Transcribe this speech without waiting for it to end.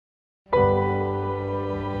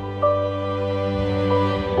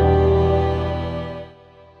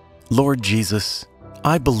Lord Jesus,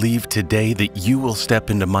 I believe today that you will step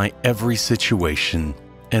into my every situation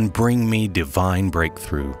and bring me divine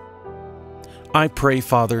breakthrough. I pray,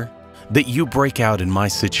 Father, that you break out in my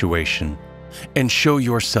situation and show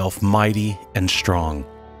yourself mighty and strong.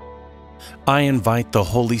 I invite the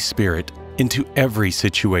Holy Spirit into every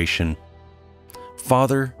situation.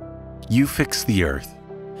 Father, you fix the earth,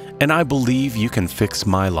 and I believe you can fix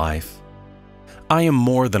my life. I am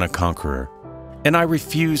more than a conqueror, and I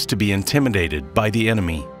refuse to be intimidated by the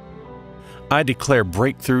enemy. I declare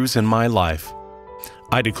breakthroughs in my life.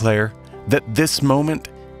 I declare that this moment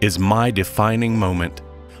is my defining moment,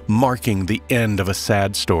 marking the end of a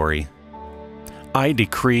sad story. I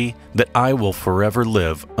decree that I will forever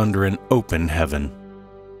live under an open heaven.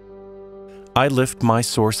 I lift my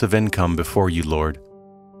source of income before you, Lord.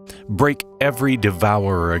 Break every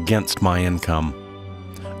devourer against my income.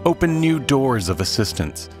 Open new doors of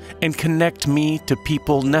assistance and connect me to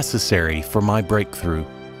people necessary for my breakthrough.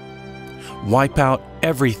 Wipe out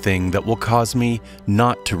everything that will cause me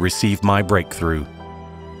not to receive my breakthrough.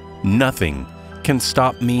 Nothing can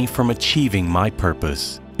stop me from achieving my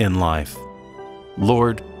purpose in life.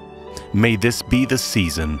 Lord, may this be the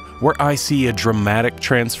season where I see a dramatic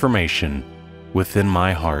transformation within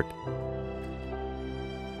my heart.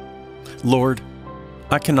 Lord,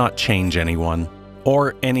 I cannot change anyone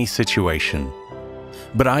or any situation,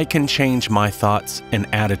 but I can change my thoughts and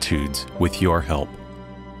attitudes with your help.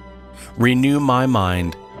 Renew my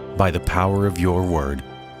mind by the power of your word.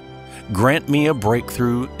 Grant me a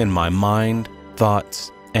breakthrough in my mind,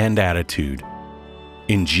 thoughts, and attitude.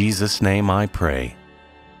 In Jesus' name I pray.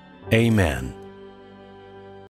 Amen.